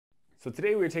So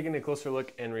today we're taking a closer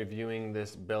look and reviewing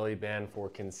this belly band for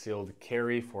concealed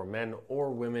carry for men or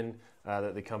women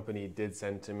that the company did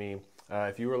send to me.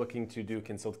 If you were looking to do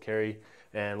concealed carry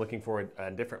and looking for a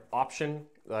different option,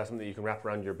 something that you can wrap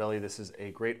around your belly, this is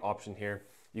a great option here.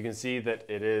 You can see that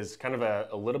it is kind of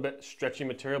a little bit stretchy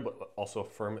material, but also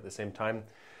firm at the same time.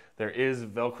 There is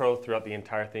Velcro throughout the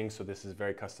entire thing, so this is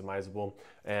very customizable.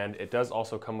 And it does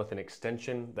also come with an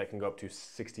extension that can go up to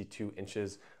 62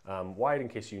 inches wide in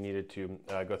case you needed to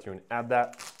go through and add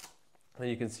that. And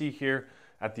you can see here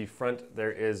at the front,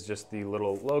 there is just the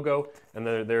little logo. And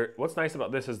what's nice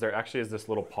about this is there actually is this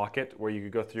little pocket where you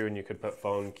could go through and you could put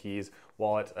phone, keys,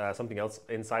 wallet, something else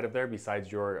inside of there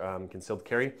besides your concealed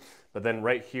carry. But then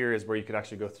right here is where you could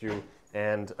actually go through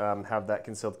and have that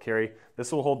concealed carry.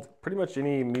 This will hold pretty much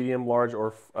any medium, large,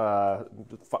 or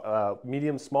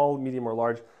medium, small, medium, or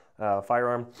large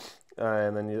firearm.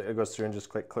 And then it goes through and just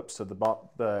clips to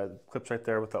the clips right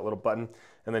there with that little button.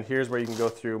 And then here's where you can go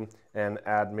through and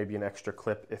add maybe an extra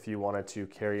clip if you wanted to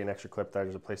carry an extra clip.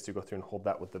 There's a place to go through and hold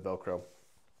that with the Velcro.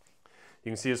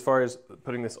 You can see as far as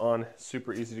putting this on,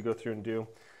 super easy to go through and do.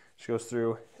 Just goes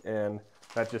through and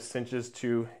that just cinches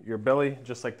to your belly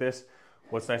just like this.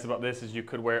 What's nice about this is you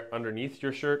could wear it underneath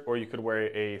your shirt, or you could wear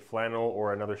a flannel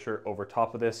or another shirt over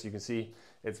top of this. You can see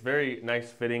it's very nice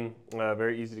fitting,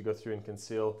 very easy to go through and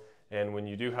conceal. And when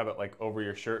you do have it like over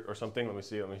your shirt or something, let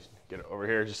me get it over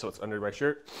here just so it's under my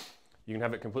shirt. You can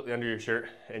have it completely under your shirt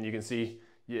and you can see,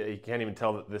 you can't even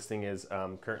tell that this thing is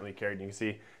currently carried. You can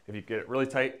see if you get it really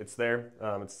tight, it's there,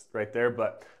 it's right there,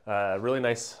 but really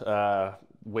nice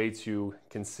way to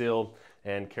conceal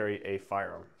and carry a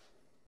firearm.